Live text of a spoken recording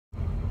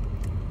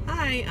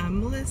Hi, I'm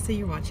Melissa.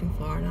 You're watching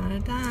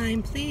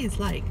Floridaonadime. Please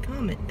like,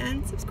 comment,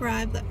 and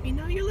subscribe. Let me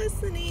know you're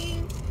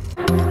listening.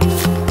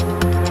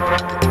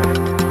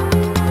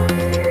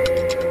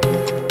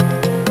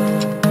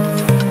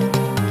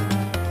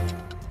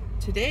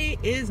 Today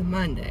is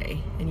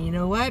Monday, and you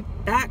know what?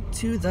 Back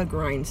to the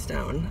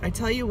grindstone. I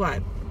tell you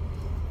what,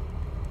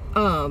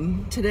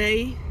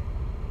 today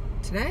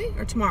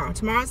or tomorrow?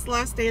 Tomorrow's the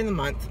last day of the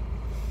month,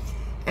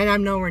 and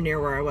I'm nowhere near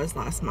where I was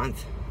last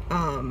month.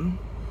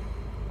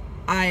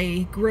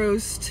 I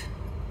grossed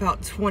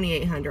about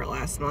 $2,800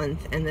 last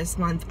month, and this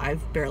month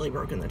I've barely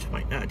broken the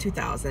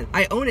 2,000.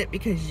 I own it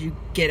because you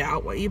get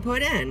out what you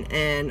put in,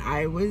 and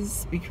I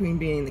was between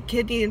being the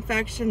kidney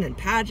infection and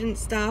pageant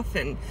stuff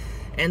and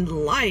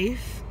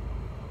life,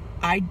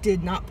 I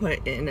did not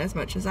put in as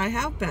much as I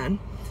have been,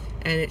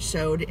 and it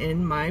showed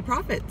in my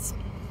profits.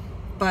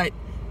 But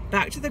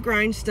back to the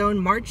grindstone.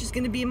 March is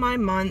going to be my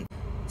month,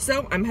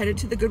 so I'm headed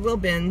to the Goodwill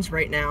bins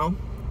right now.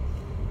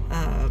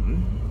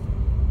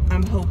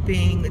 I'm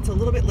hoping it's a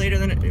little bit later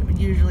than it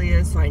usually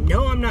is, so I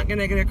know I'm not going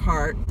to get a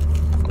cart.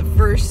 The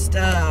first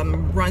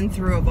run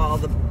through of all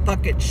the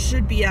buckets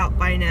should be out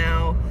by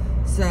now,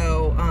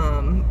 so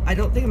I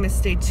don't think I'm going to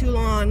stay too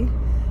long,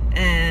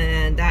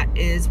 and that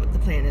is what the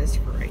plan is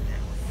for right now.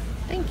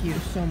 Thank you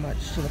so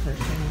much to the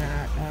person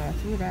that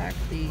threw back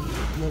the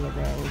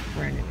LuLaRoe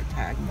brand new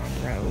tag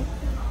Monroe.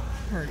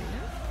 Party.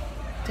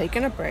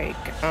 Taking a break.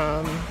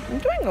 I'm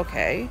doing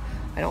okay.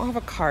 I don't have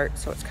a cart,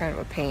 so it's kind of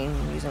a pain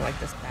using like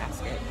this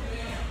basket.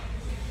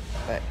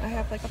 But I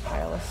have like a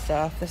pile of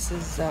stuff. This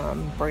is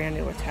brand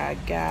new tag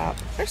Gap.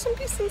 There's some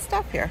decent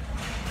stuff here.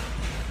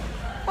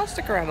 I'll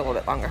stick around a little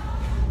bit longer.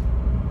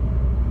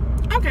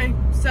 Okay,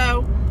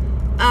 so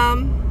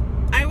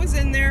I was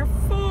in there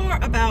for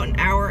about an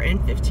hour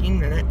and 15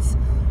 minutes,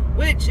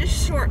 which is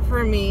short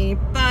for me,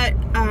 but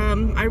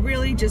I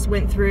really just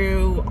went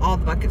through all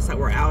the buckets that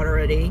were out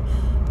already.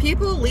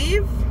 People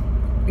leave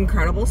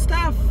incredible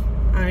stuff.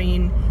 I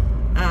mean,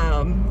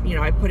 you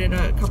know, I put in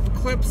a couple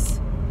clips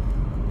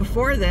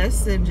before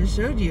this and just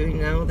showed you, you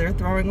know, they're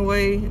throwing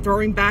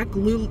back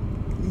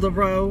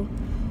LuLaRoe,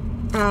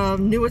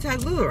 new tag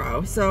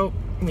LuLaRoe. So,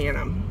 you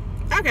know,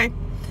 okay.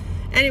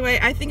 Anyway,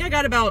 I think I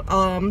got about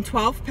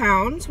 12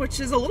 pounds, which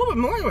is a little bit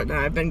more than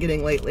I've been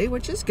getting lately,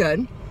 which is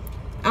good.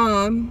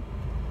 Some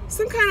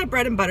kind of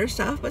bread and butter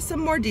stuff, but some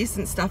more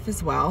decent stuff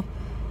as well.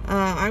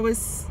 I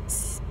was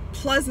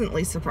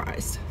pleasantly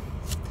surprised.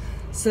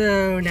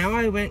 So now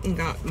I went and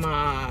got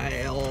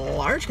my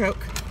large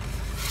Coke,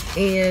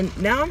 and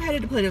now I'm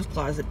headed to Plato's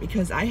Closet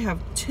because I have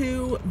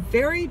two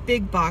very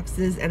big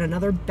boxes and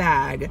another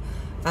bag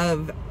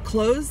of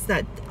clothes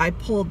that I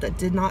pulled that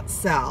did not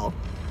sell.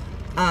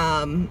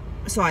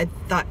 So I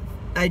thought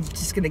I'm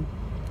just gonna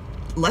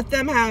let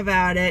them have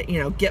at it, you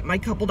know, get my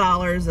couple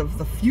dollars of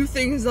the few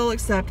things they'll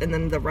accept, and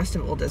then the rest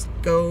of it will just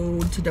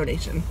go to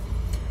donation.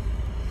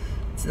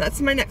 So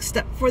that's my next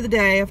step for the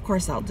day. Of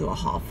course, I'll do a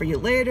haul for you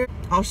later.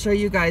 I'll show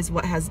you guys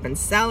what has been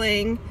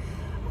selling.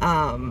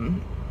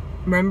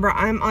 Remember,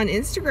 I'm on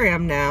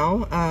Instagram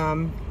now.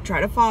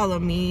 Try to follow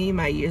me.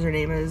 My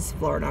username is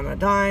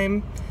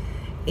Floridaonadime,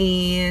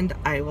 and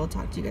I will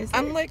talk to you guys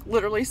later. I'm like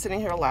literally sitting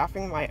here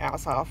laughing my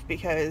ass off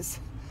because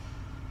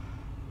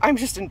I'm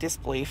just in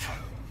disbelief.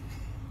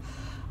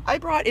 I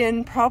brought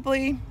in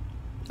probably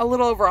a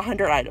little over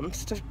 100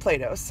 items to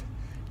Plato's.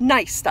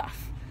 Nice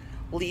stuff.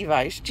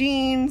 Levi's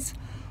jeans,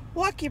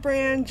 Wacky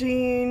brand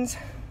jeans,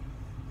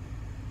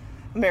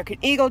 American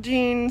Eagle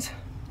jeans,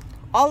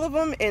 all of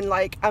them in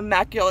like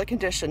immaculate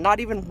condition, not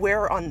even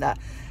wear on the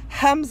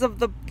hems of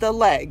the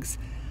legs.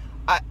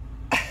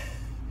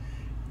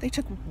 They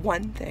took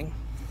one thing.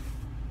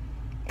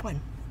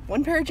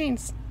 One pair of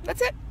jeans.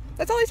 That's it.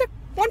 That's all they took.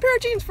 One pair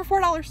of jeans for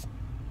 $4.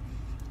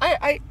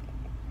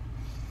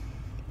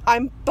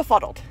 I'm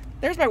befuddled.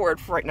 There's my word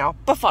for right now.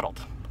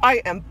 Befuddled.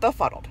 I am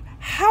befuddled.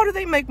 How do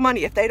they make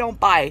money if they don't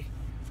buy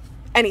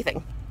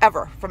anything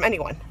ever from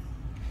anyone?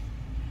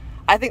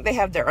 I think they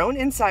have their own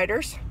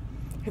insiders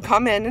who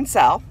come in and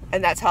sell,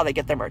 and that's how they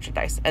get their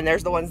merchandise. And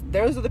those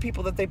are the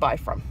people that they buy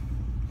from.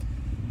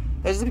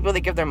 Those are the people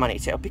they give their money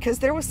to, because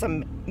there was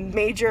some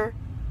major,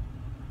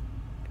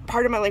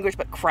 pardon my language,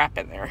 but crap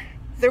in there.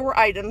 There were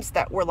items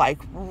that were like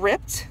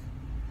ripped,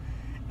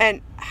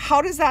 and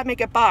how does that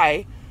make it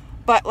buy?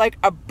 But like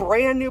a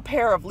brand new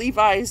pair of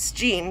Levi's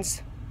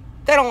jeans,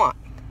 they don't want.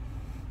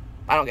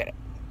 I don't get it.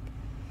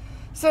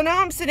 So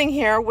now I'm sitting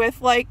here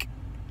with like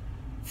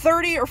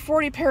 30 or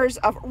 40 pairs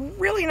of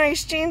really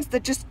nice jeans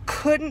that just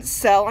couldn't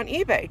sell on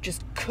eBay.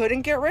 Just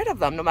couldn't get rid of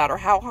them no matter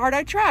how hard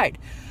I tried.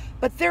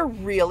 But they're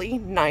really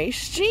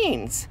nice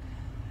jeans.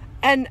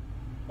 And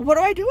what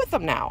do I do with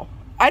them now?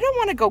 I don't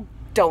want to go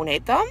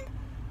donate them.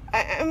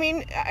 I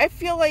mean, I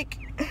feel like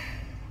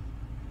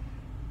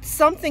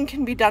something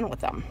can be done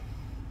with them.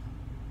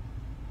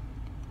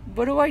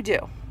 What do I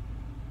do?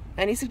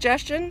 Any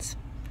suggestions?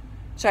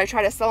 Should I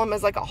try to sell them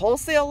as like a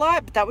wholesale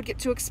lot? But that would get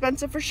too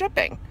expensive for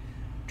shipping.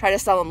 Try to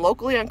sell them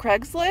locally on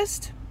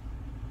Craigslist?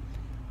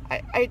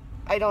 I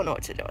don't know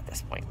what to do at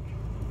this point.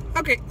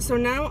 Okay, so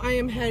now I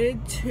am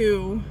headed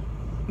to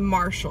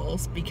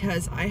Marshall's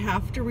because I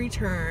have to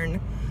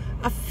return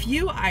a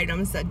few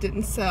items that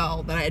didn't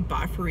sell that I had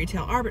bought for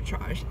retail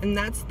arbitrage. And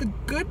that's the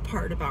good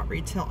part about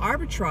retail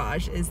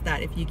arbitrage, is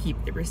that if you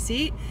keep the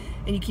receipt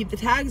and you keep the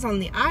tags on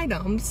the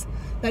items,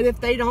 that if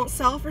they don't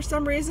sell for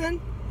some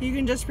reason, you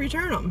can just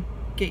return them,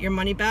 get your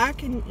money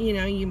back, and you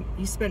know, you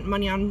spent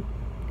money on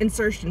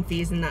insertion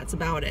fees, and that's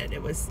about it.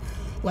 It was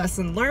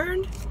lesson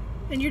learned,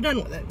 and you're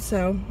done with it.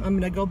 So I'm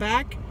gonna go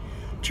back,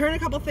 turn a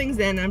couple things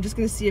in. I'm just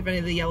gonna see if any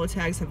of the yellow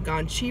tags have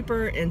gone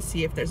cheaper and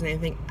see if there's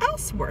anything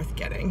else worth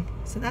getting.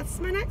 So that's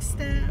my next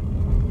step.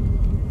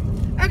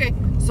 Okay,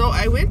 so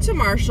I went to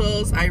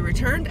Marshall's, I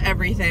returned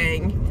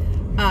everything,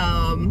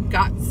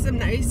 got some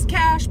nice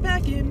cash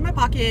back in my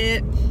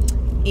pocket,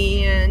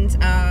 and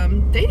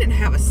they didn't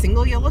have a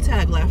single yellow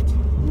tag left.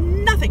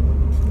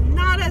 Nothing,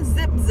 not a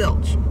zip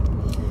zilch.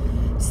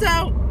 So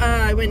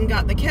I went and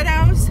got the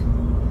kiddos,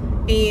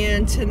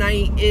 and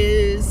tonight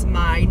is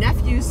my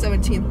nephew's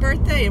 17th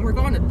birthday, and we're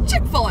going to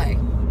Chick-fil-A.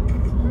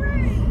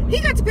 He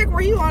got to pick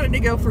where he wanted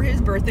to go for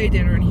his birthday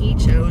dinner, and he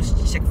chose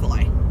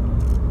Chick-fil-A.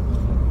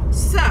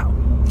 So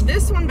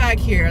this one back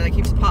here that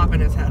keeps popping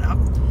his head up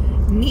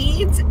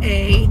needs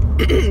a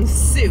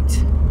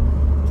suit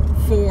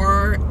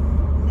for,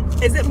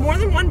 is it more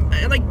than one?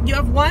 Like, you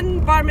have one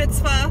bar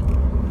mitzvah,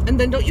 and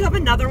then don't you have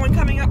another one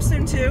coming up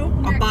soon too?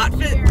 A bot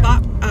fit?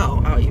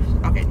 Oh, you,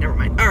 okay, never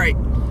mind. All right.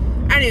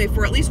 Anyway,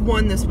 for at least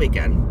one this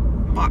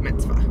weekend, bat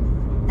mitzvah.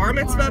 Bar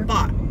mitzvah,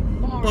 bar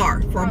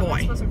for a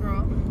boy.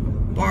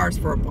 Bars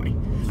for a boy.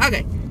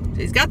 Okay,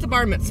 so he's got the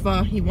bar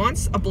mitzvah. He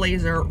wants a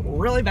blazer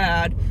really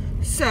bad.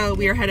 So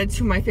we are headed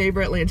to my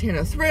favorite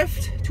Lantana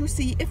thrift to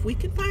see if we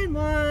can find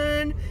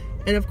one.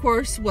 And of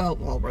course, well,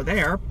 while we're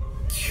there,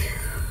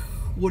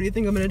 what do you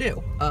think I'm gonna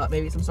do?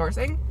 Maybe some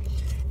sourcing.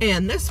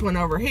 And this one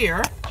over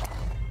here.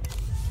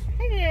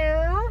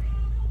 Hello.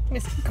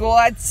 Miss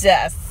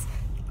Gorgeous.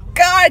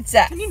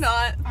 Gorgeous. Can you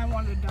not? I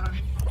want to die.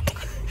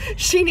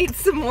 She needs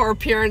some more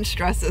appearance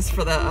dresses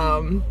for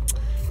the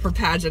for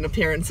pageant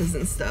appearances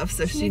and stuff.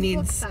 So she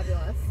needs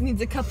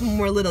a couple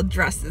more little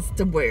dresses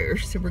to wear.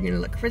 So we're gonna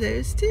look for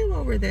those too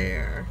over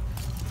there.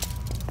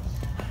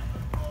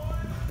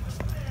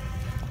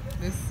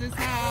 This is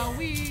how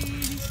we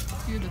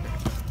do the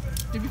thing.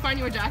 Did we find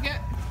you a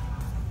jacket?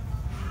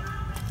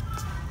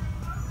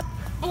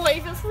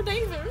 Blazers for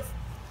Daisers.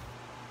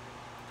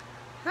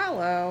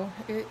 Hello,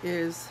 it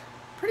is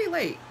pretty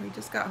late. We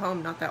just got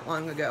home not that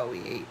long ago. We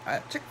ate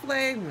at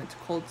Chick-fil-A, we went to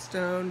Cold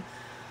Stone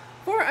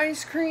for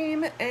ice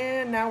cream,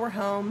 and now we're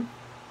home.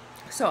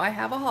 So I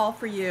have a haul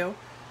for you.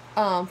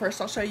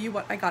 First I'll show you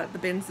what I got at the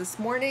bins this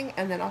morning,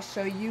 and then I'll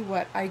show you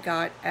what I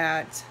got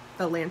at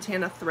the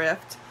Lantana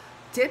thrift.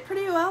 Did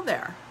pretty well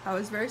there. I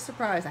was very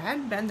surprised. I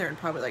hadn't been there in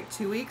probably like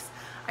 2 weeks.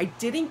 I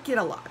didn't get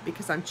a lot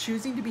because I'm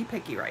choosing to be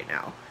picky right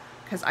now,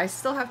 because I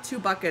still have 2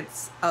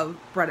 buckets of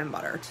bread and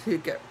butter to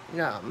get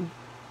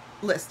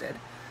listed.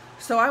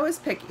 So I was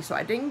picky, so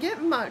I didn't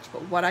get much,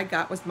 but what I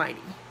got was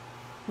mighty.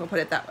 We'll put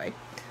it that way.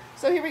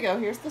 So here we go.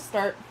 Here's the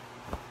start.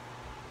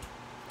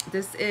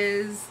 This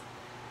is,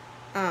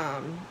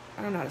 I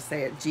don't know how to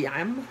say it,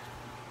 GIAM.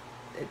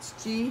 It's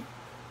G-A-I-A-M.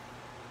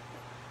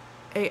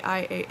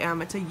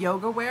 It's a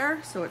yoga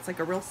wear, so it's like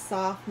a real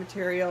soft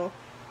material.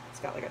 It's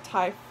got like a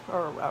tie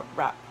or a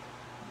wrap,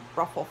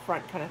 ruffle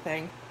front kind of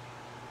thing.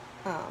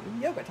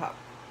 Yoga top.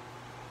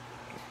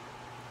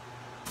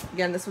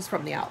 Again, this was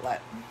from the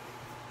outlet.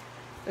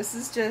 This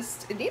is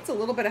just, it needs a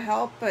little bit of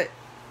help, but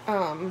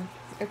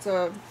it's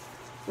a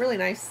really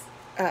nice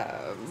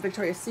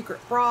Victoria's Secret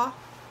bra.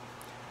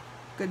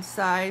 Good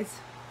size.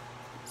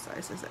 What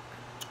size is it?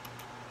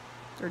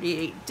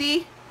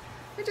 38D.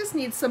 It just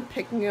needs some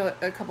picking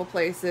a couple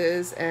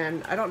places,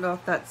 and I don't know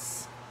if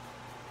that's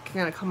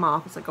gonna come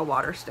off. It's like a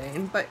water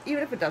stain, but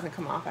even if it doesn't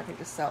come off, I can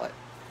just sell it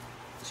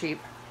cheap.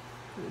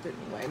 It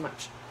didn't weigh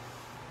much.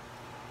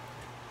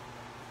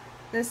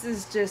 This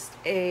is just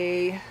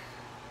a,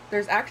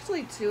 there's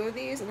actually 2 of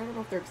these, and I don't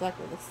know if they're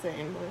exactly the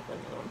same.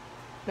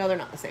 No, they're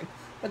not the same.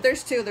 But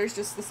there's 2. There's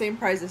just the same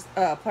price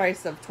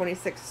of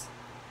 26.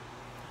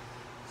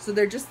 So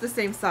they're just the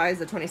same size,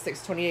 the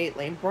 26, 28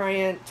 Lane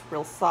Bryant,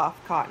 real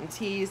soft cotton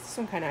tees. This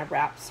one kind of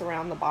wraps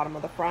around the bottom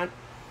of the front.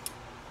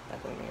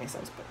 That doesn't make any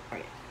sense, but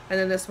alright. And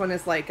then this one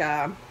is like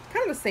kind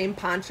of the same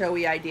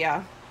poncho-y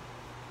idea.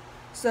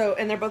 So,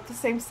 and they're both the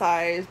same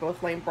size,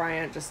 both Lane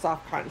Bryant, just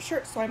soft cotton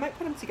shirts. So I might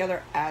put them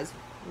together as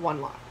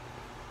one lot.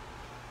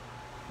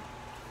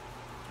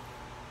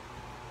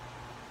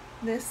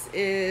 This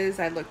is,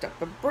 I looked up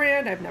the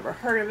brand. I've never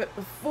heard of it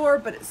before,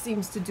 but it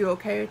seems to do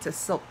okay. It's a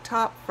silk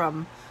top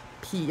from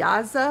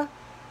Piazza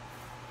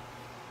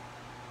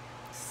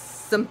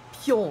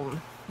Sempion.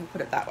 We'll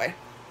put it that way.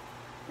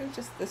 And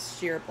just this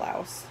sheer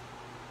blouse.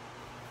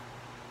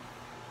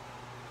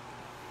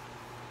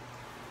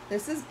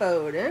 This is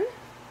Bowden.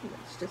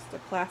 It's just a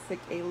classic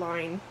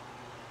A-line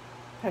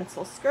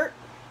pencil skirt.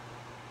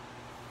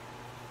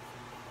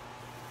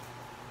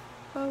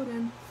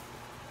 Bowden.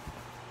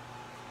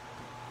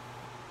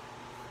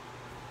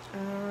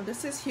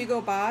 This is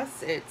Hugo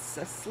Boss. It's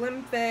a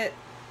slim fit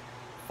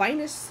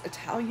finest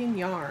Italian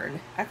yarn,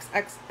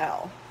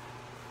 XXL.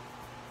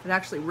 It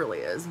actually really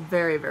is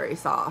very, very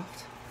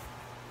soft.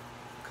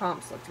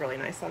 Comps looked really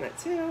nice on it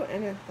too,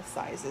 and the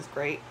size is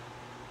great.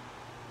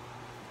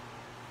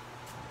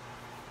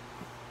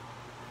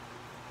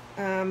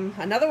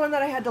 Another one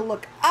that I had to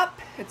look up,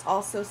 it's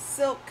also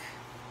silk,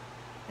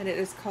 and it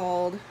is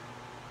called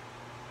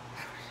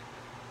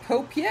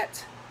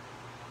Copiet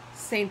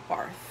St.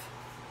 Barth.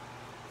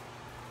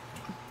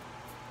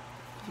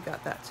 You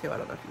got that too. I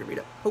don't know if you can read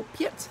it.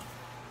 Copiet.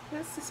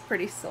 That's this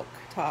pretty silk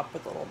top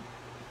with a little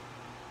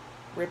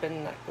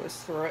ribbon that goes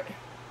through it.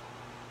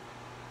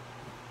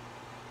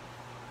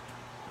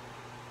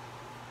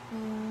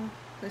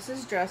 This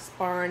is Dress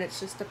Barn. It's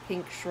just a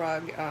pink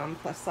shrug,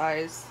 plus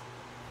size.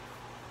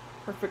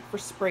 Perfect for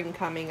spring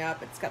coming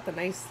up. It's got the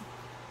nice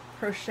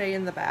crochet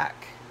in the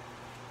back.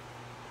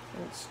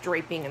 And it's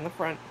draping in the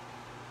front.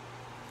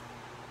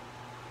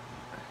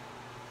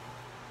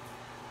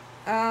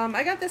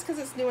 I got this because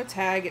it's new a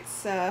tag.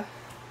 It's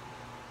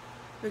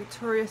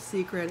Victoria's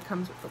Secret. It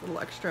comes with a little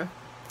extra.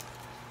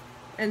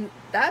 And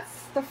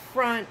that's the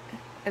front,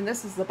 and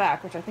this is the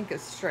back, which I think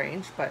is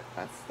strange, but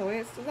that's the way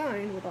it's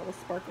designed with all the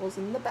sparkles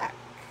in the back.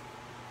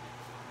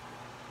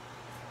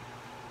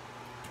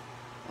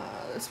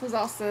 This was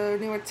also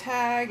new a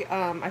tag.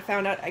 I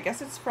found out, I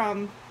guess it's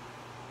from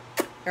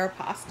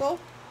Aeropostale.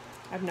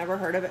 I've never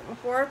heard of it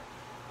before.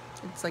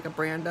 It's like a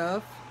brand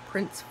of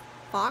Prince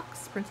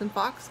and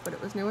Fox, but it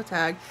was new a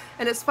tag.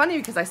 And it's funny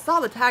because I saw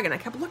the tag and I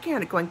kept looking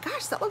at it going,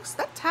 gosh, that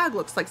tag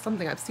looks like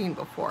something I've seen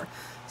before.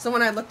 So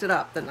when I looked it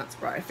up, then that's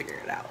where I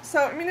figured it out.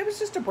 So I mean, it was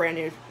just a brand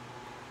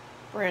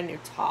new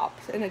top,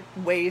 and it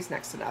weighs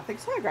next to nothing,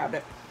 so I grabbed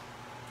it.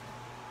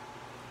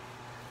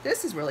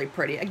 This is really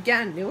pretty.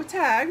 Again, new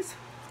tags.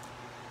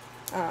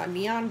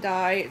 Neon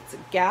dye. It's a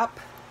Gap.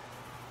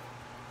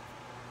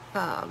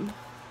 And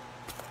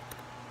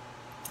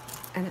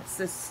it's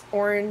this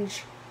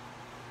orange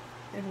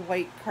and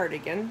white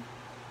cardigan.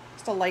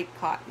 Just a light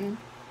cotton.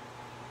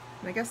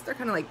 And I guess they're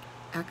kind of like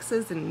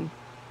X's and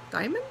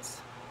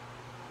diamonds.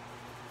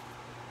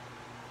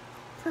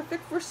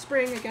 Perfect for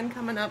spring, again,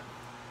 coming up.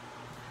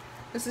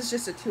 This is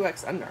just a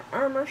 2X Under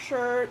Armour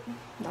shirt.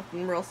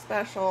 Nothing real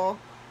special.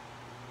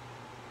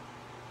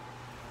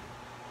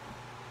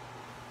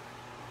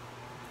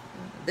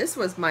 This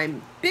was my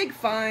big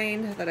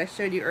find that I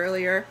showed you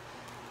earlier.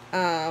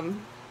 I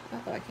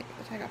can't get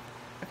the tag off.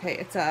 Okay,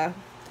 it's a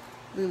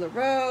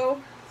LuLaRoe.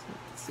 So you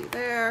can see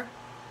there.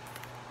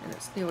 And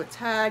it's new a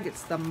tag.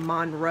 It's the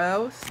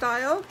Monroe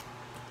style.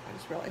 I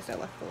just realized I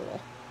left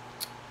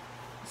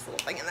this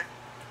little thing in there.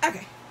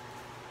 Okay.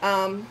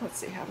 Let's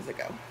see, how does it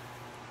go?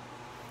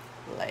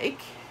 Like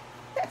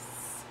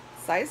this.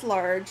 Size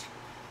large.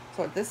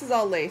 So this is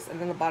all lace, and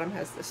then the bottom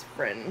has this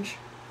fringe.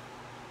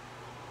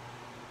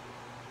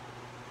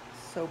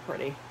 So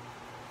pretty.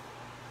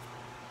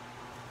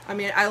 I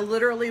mean, I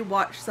literally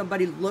watched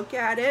somebody look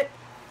at it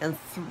and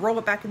throw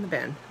it back in the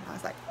bin. I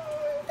was like,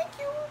 thank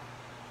you.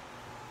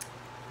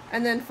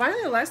 And then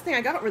finally, the last thing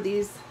I got were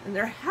these, and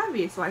they're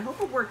heavy, so I hope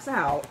it works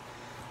out.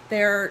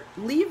 They're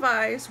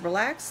Levi's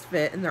Relaxed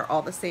Fit, and they're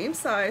all the same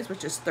size,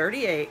 which is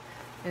 38,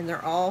 and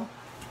they're all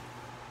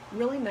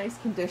really nice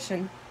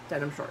condition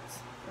denim shorts.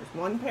 There's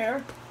one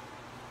pair.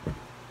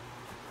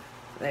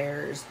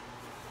 There's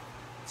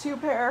two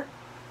pair.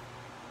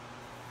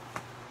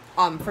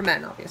 For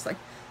men, obviously.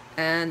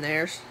 And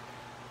there's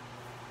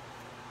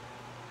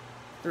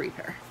 3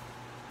 pair.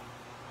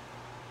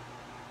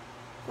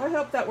 I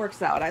hope that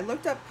works out. I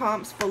looked up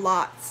comps for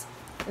lots,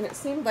 and it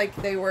seemed like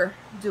they were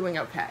doing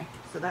okay.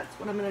 So that's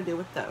what I'm going to do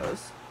with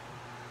those.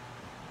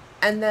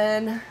 And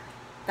then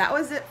that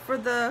was it for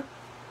the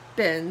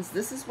bins.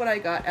 This is what I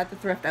got at the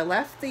thrift. I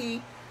left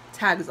the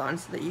tags on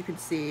so that you could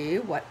see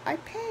what I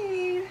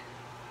paid.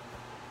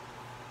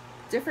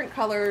 Different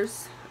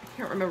colors. I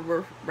can't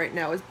remember right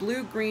now. It's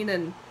blue, green,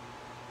 and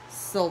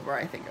silver,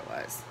 I think it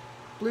was.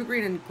 Blue,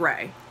 green, and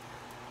gray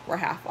were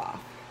half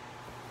off.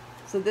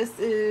 So this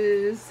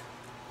is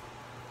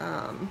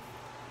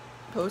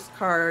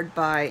Postcard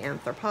by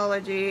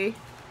Anthropology,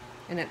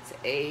 and it's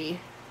a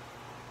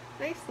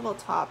nice little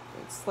top.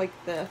 It's like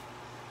the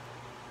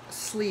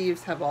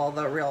sleeves have all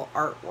the real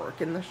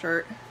artwork in the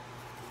shirt.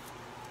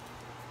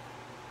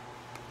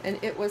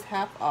 And it was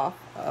half off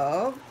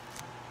of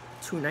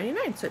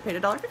 $2.99, so I paid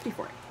 $1.50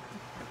 for it.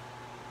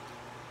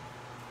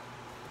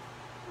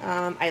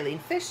 Eileen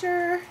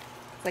Fisher.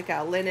 It's like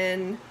a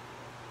linen.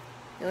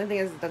 The only thing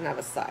is it doesn't have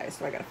a size,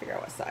 so I gotta figure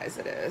out what size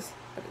it is.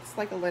 But it's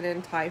like a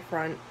linen tie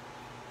front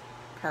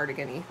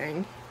cardigan-y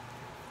thing.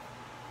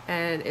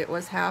 And it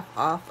was half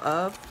off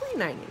of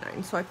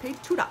 $3.99, so I paid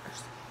 $2.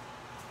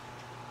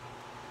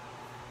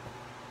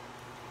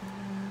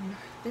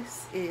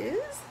 This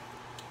is,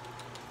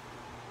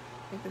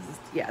 I think this is,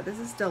 yeah, this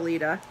is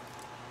Delita,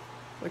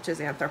 which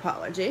is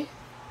Anthropology.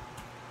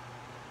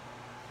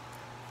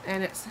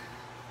 And it's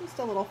just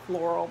a little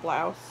floral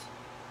blouse.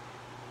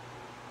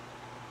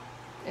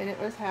 And it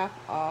was half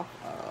off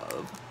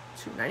of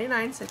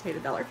 $2.99, so I paid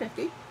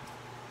 $1.50.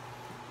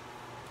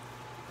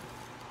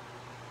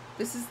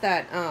 This is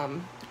that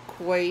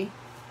koi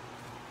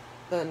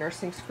the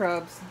nursing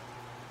scrubs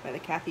by the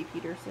Kathy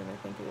Peterson, I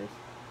think it is.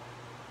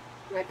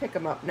 I might pick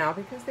them up now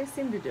because they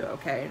seem to do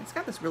okay. And it's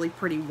got this really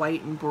pretty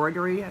white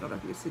embroidery. I don't know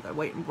if you see the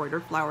white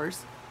embroidered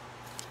flowers.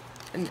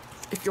 And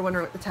if you're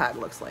wondering what the tag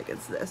looks like,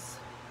 it's this.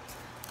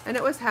 And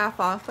it was half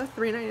off of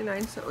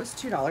 $3.99, so it was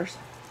 $2.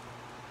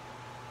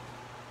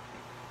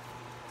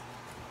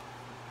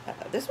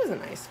 This was a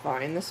nice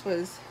find. This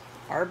was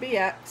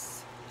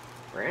RBX,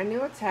 brand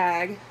new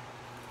tag,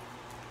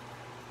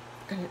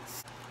 and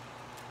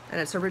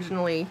it's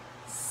originally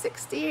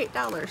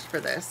 $68 for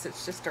this.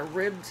 It's just a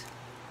ribbed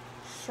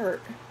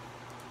shirt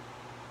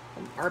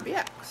from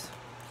RBX,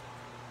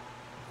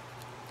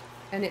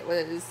 and it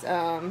was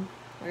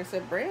like I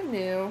said, brand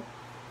new,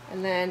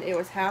 and then it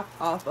was half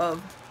off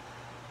of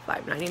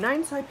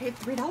 $5.99, so I paid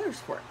 $3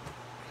 for it.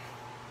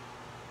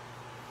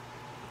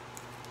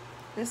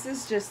 This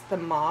is just the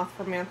moth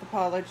from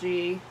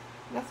Anthropology.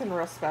 Nothing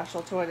real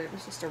special to it. It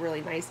was just a really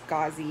nice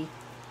gauzy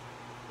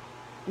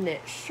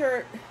knit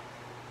shirt.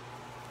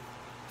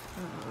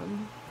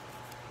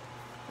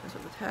 That's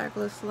what the tag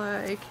looks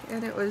like,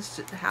 and it was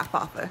just half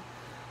off of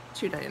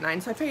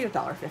 $2.99, so I paid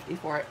 $1.50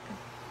 for it.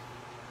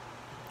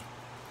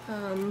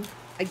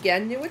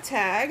 Again, new a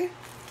tag.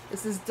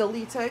 This is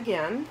Delita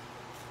again.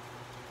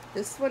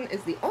 This one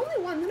is the only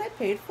one that I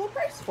paid full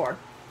price for,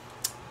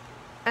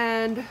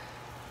 and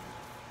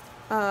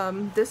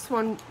this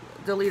one,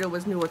 Delita,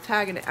 was new a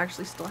tag, and it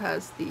actually still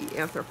has the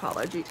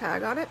Anthropology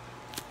tag on it,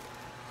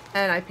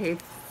 and I paid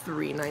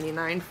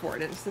 $3.99 for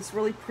it. And it's this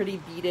really pretty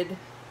beaded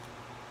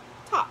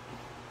top,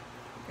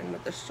 and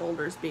with the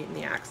shoulders being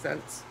the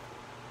accents.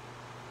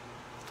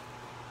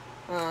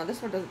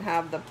 This one doesn't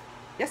have the,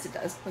 yes it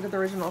does, look at the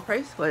original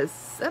price was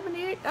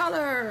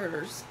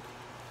 $78.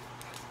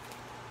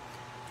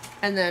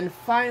 And then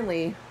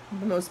finally,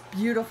 the most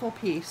beautiful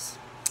piece.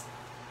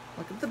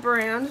 Look at the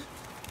brand.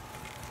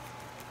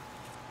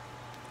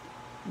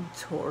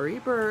 Tory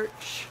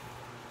Burch.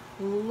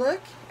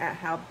 Look at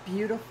how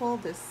beautiful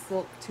this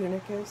silk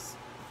tunic is.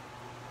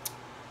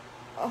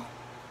 Oh,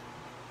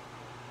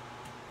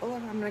 look,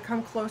 I'm going to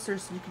come closer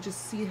so you can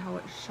just see how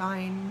it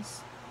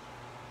shines.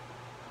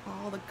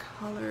 All the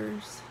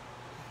colors.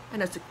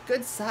 And it's a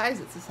good size.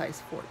 It's a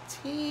size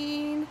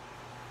 14.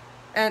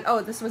 And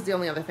oh, this was the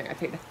only other thing I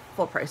paid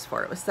full price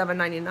for. It was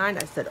 $7.99.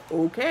 I said,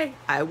 okay,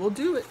 I will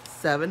do it.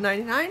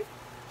 $7.99.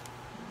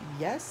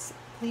 Yes,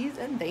 please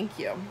and thank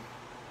you.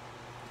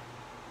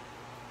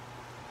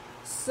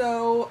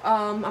 So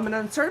I'm going to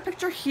insert a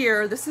picture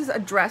here. This is a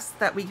dress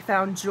that we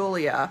found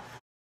Julia.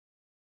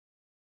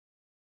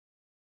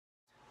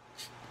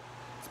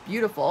 It's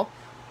beautiful.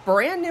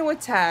 Brand new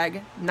with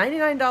tag,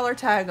 $99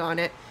 tag on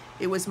it.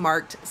 It was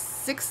marked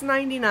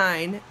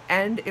 $6.99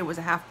 and it was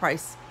a half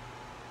price.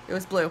 It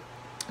was blue.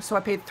 So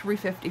I paid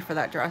 $3.50 for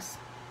that dress.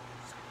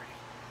 So pretty.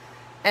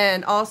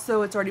 And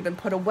also, it's already been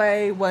put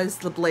away, was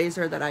the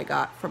blazer that I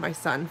got for my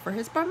son for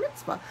his bar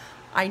mitzvah.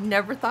 I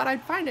never thought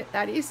I'd find it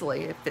that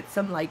easily. It fits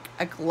him like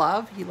a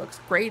glove. He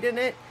looks great in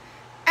it.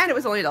 And it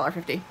was only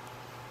 $1.50.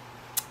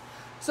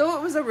 So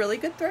it was a really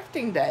good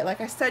thrifting day.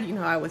 Like I said, you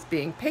know, I was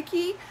being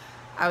picky.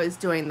 I was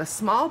doing the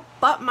small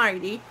but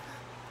mighty,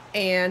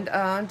 and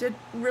did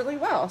really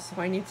well.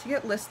 So I need to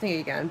get listing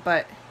again,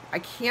 but I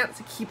can't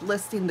keep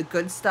listing the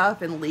good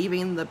stuff and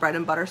leaving the bread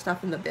and butter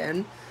stuff in the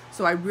bin.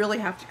 So I really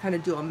have to kind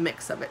of do a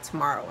mix of it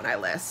tomorrow when I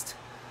list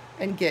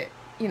and get,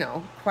 you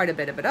know, quite a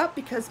bit of it up,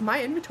 because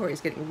my inventory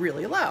is getting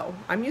really low.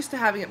 I'm used to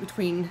having it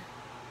between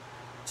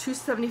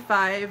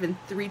 275 and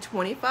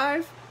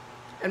 325,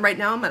 and right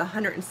now I'm at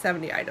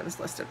 170 items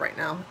listed right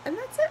now, and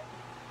that's it.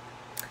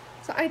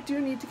 So I do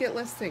need to get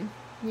listing.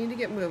 Need to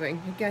get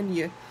moving. Again,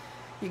 you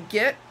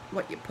get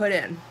what you put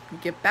in. You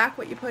get back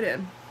what you put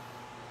in.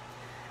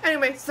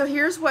 Anyway, so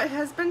here's what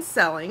has been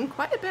selling.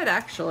 Quite a bit,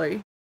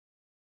 actually.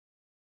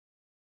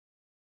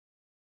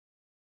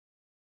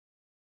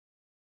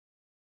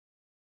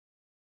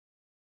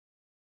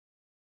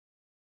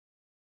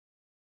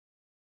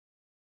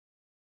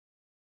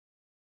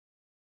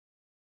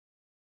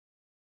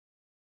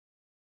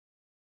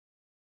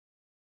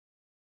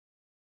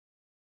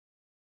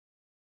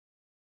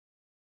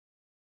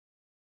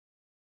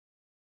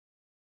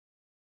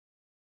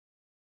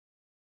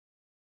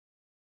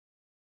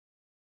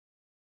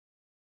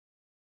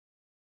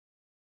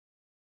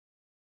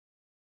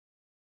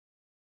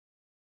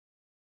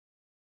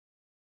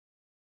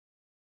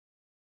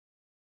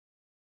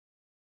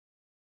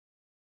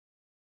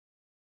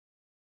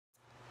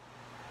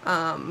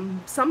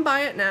 Some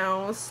buy it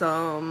now,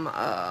 some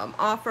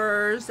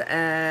offers,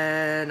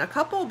 and a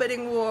couple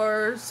bidding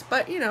wars,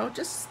 but you know,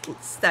 just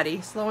steady,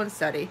 slow and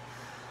steady.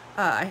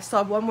 I still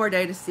have one more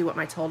day to see what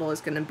my total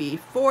is going to be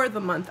for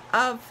the month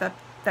of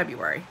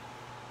February.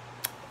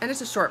 And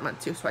it's a short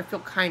month too, so I feel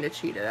kind of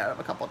cheated out of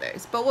a couple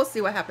days. But we'll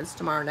see what happens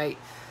tomorrow night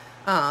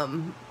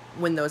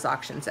when those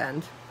auctions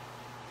end.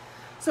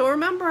 So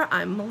remember,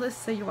 I'm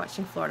Melissa. You're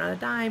watching Florida on a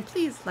Dime.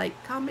 Please like,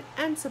 comment,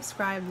 and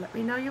subscribe. Let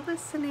me know you're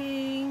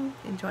listening.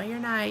 Enjoy your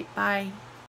night. Bye.